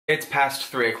It's past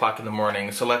 3 o'clock in the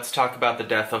morning, so let's talk about the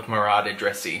death of Murat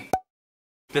Idrissi.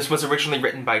 This was originally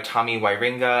written by Tommy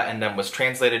Wieringa and then was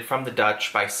translated from the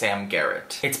Dutch by Sam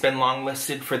Garrett. It's been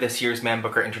longlisted for this year's Man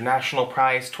Booker International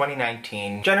Prize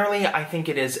 2019. Generally, I think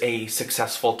it is a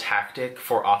successful tactic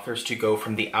for authors to go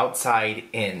from the outside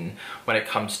in when it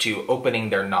comes to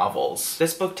opening their novels.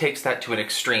 This book takes that to an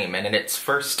extreme, and in its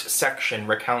first section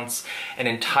recounts an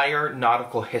entire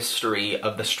nautical history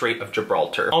of the Strait of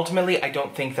Gibraltar. Ultimately, I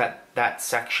don't think that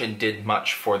section did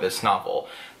much for this novel.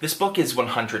 This book is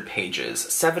 100 pages.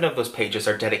 7 of those pages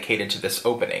are dedicated to this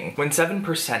opening. When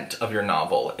 7% of your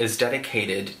novel is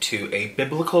dedicated to a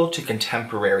biblical to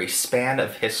contemporary span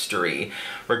of history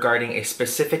regarding a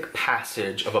specific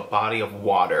passage of a body of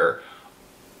water,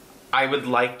 I would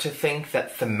like to think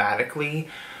that thematically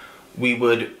we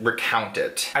would recount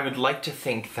it. I would like to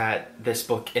think that this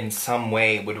book in some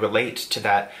way would relate to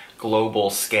that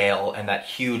global scale and that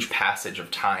huge passage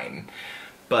of time.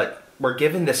 But we're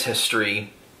given this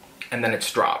history and then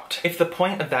it's dropped. If the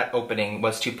point of that opening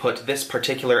was to put this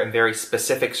particular and very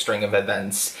specific string of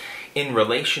events in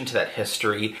relation to that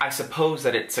history, I suppose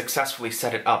that it successfully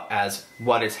set it up as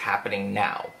what is happening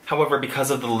now. However,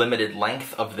 because of the limited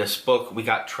length of this book, we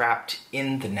got trapped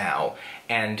in the now,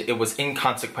 and it was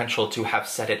inconsequential to have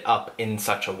set it up in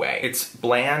such a way. It's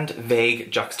bland, vague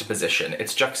juxtaposition.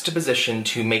 It's juxtaposition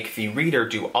to make the reader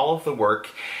do all of the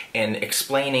work in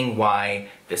explaining why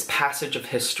this passage of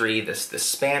history, this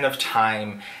span of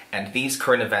time, and these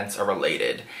current events are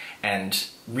related. And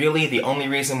really, the only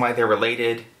reason why they're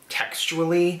related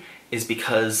textually is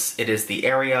because it is the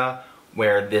area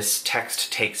where this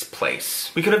text takes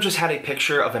place. We could have just had a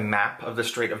picture of a map of the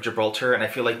Strait of Gibraltar, and I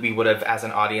feel like we would have, as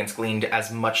an audience, gleaned as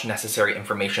much necessary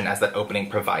information as that opening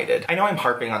provided. I know I'm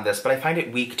harping on this, but I find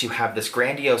it weak to have this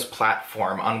grandiose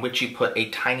platform on which you put a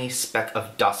tiny speck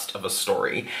of dust of a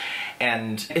story.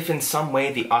 And if in some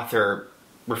way the author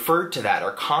referred to that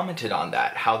or commented on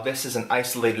that, how this is an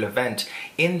isolated event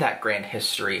in that grand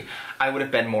history, I would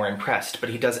have been more impressed, but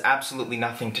he does absolutely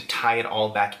nothing to tie it all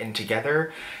back in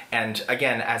together, and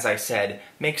again, as I said,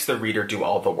 makes the reader do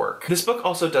all the work. This book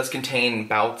also does contain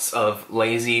bouts of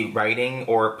lazy writing,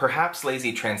 or perhaps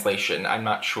lazy translation, I'm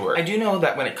not sure. I do know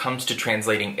that when it comes to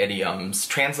translating idioms,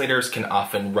 translators can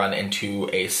often run into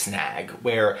a snag,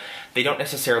 where they don't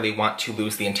necessarily want to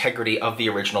lose the integrity of the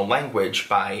original language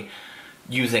by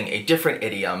using a different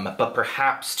idiom, but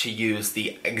perhaps to use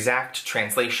the exact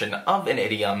translation of an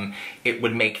idiom, it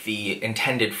would make the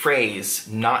intended phrase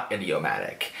not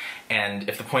idiomatic. And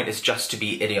if the point is just to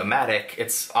be idiomatic,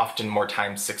 it's often more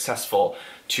times successful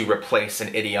to replace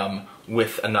an idiom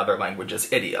with another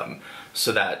language's idiom,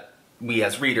 so that we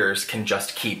as readers can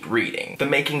just keep reading. The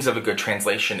makings of a good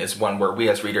translation is one where we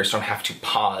as readers don't have to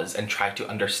pause and try to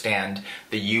understand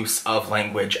the use of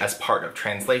language as part of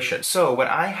translation. So when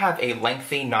I have a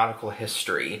lengthy nautical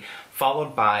history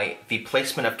followed by the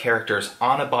placement of characters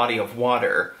on a body of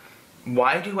water,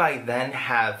 why do I then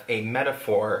have a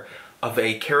metaphor of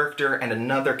a character and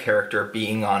another character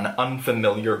being on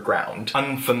unfamiliar ground?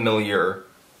 Unfamiliar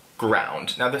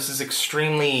ground. Now this is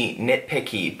extremely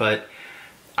nitpicky, but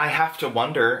I have to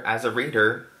wonder, as a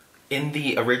reader, in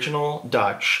the original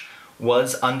Dutch,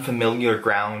 was unfamiliar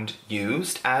ground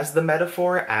used as the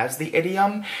metaphor, as the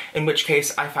idiom? In which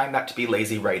case, I find that to be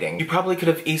lazy writing. You probably could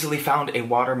have easily found a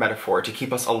water metaphor to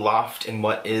keep us aloft in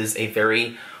what is a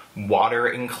very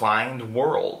water-inclined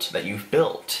world that you've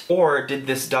built. Or did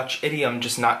this Dutch idiom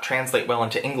just not translate well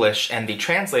into English, and the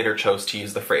translator chose to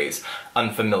use the phrase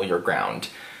unfamiliar ground?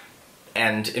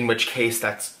 And in which case,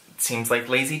 that seems like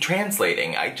lazy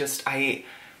translating.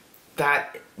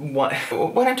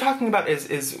 What I'm talking about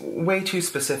is way too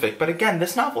specific, but again,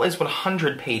 this novel is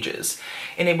 100 pages.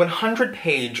 In a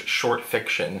 100-page short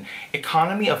fiction,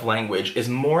 economy of language is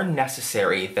more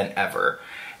necessary than ever.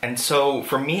 And so,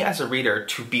 for me as a reader,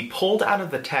 to be pulled out of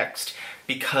the text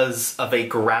because of a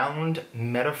ground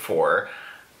metaphor,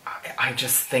 I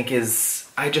just think is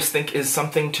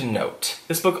something to note.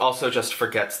 This book also just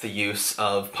forgets the use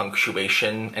of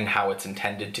punctuation and how it's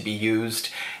intended to be used,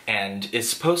 and is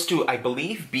supposed to, I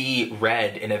believe, be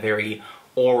read in a very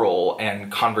oral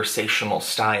and conversational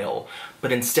style,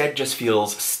 but instead just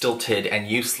feels stilted and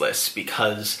useless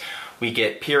because we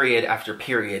get period after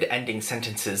period ending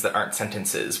sentences that aren't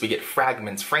sentences. We get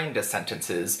fragments framed as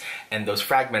sentences, and those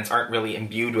fragments aren't really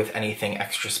imbued with anything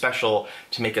extra special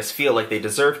to make us feel like they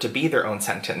deserve to be their own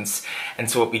sentence.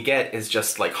 And so what we get is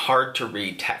just like hard to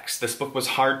read text. This book was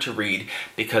hard to read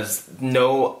because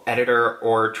no editor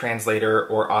or translator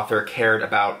or author cared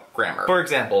about grammar. For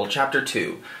example, chapter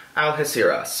 2,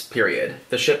 Algeciras, period.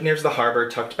 The ship nears the harbor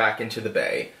tucked back into the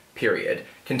bay. period.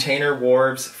 Container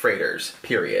wharves, freighters,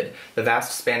 period. The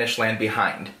vast Spanish land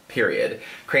behind, period.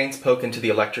 Cranes poke into the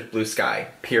electric blue sky,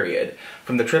 period.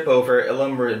 From the trip over,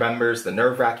 Ilum remembers the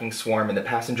nerve-wracking swarm in the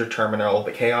passenger terminal,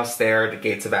 the chaos there, the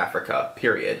gates of Africa,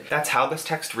 period. That's how this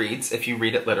text reads if you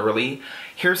read it literally.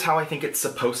 Here's how I think it's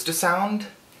supposed to sound.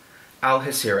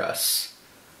 Algeciras.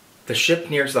 The ship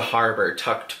nears the harbor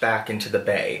tucked back into the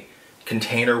bay.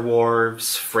 Container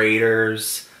wharves,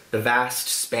 freighters, the vast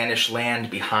Spanish land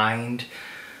behind.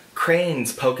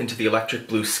 Cranes poke into the electric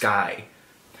blue sky.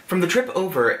 From the trip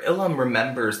over, Ilum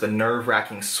remembers the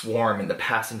nerve-wracking swarm in the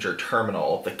passenger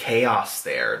terminal, the chaos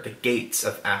there, the gates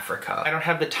of Africa. I don't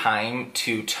have the time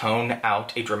to tone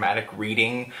out a dramatic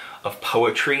reading of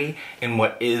poetry in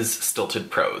what is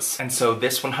stilted prose. And so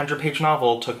this 100-page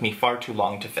novel took me far too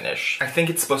long to finish. I think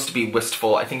it's supposed to be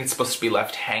wistful, I think it's supposed to be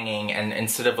left hanging, and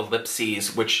instead of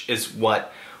ellipses, which is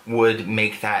what would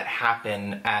make that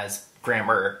happen as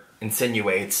grammar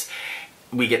insinuates,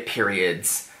 we get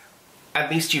periods.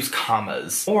 At least use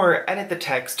commas. Or edit the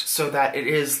text so that it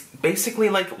is basically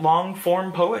like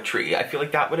long-form poetry. I feel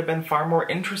like that would have been far more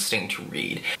interesting to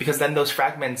read, because then those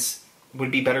fragments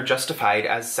would be better justified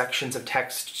as sections of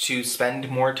text to spend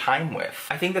more time with.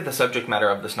 I think that the subject matter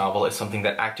of this novel is something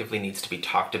that actively needs to be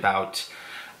talked about.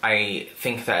 I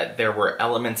think that there were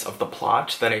elements of the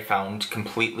plot that I found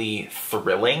completely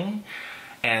thrilling,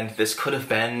 and this could have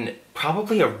been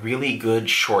probably a really good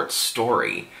short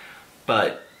story,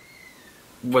 but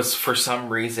was for some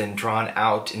reason drawn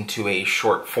out into a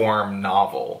short-form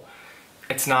novel.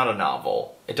 It's not a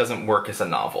novel. It doesn't work as a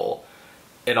novel.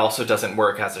 It also doesn't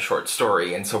work as a short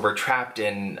story, and so we're trapped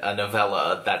in a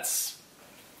novella that's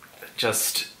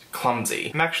just clumsy.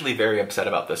 I'm actually very upset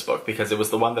about this book because it was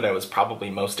the one that I was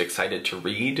probably most excited to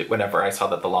read whenever I saw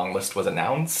that the long list was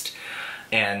announced,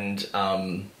 and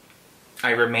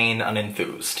I remain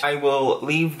unenthused. I will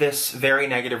leave this very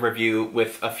negative review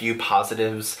with a few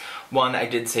positives. One, I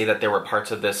did say that there were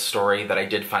parts of this story that I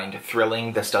did find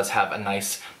thrilling. This does have a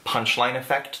nice punchline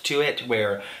effect to it,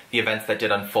 where the events that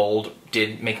did unfold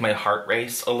did make my heart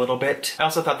race a little bit. I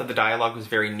also thought that the dialogue was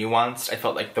very nuanced. I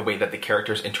felt like the way that the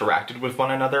characters interacted with one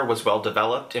another was well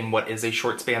developed in what is a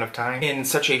short span of time. In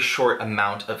such a short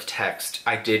amount of text,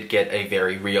 I did get a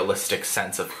very realistic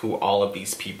sense of who all of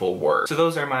these people were. So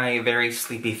those are my very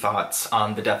sleepy thoughts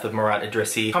on The Death of Murat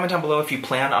Idrissi. Comment down below if you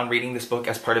plan on reading this book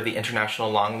as part of the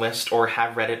international long list or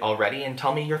have read it already, and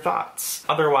tell me your thoughts.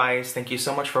 Otherwise, thank you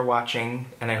so much for watching,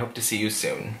 and I hope to see you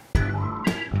soon.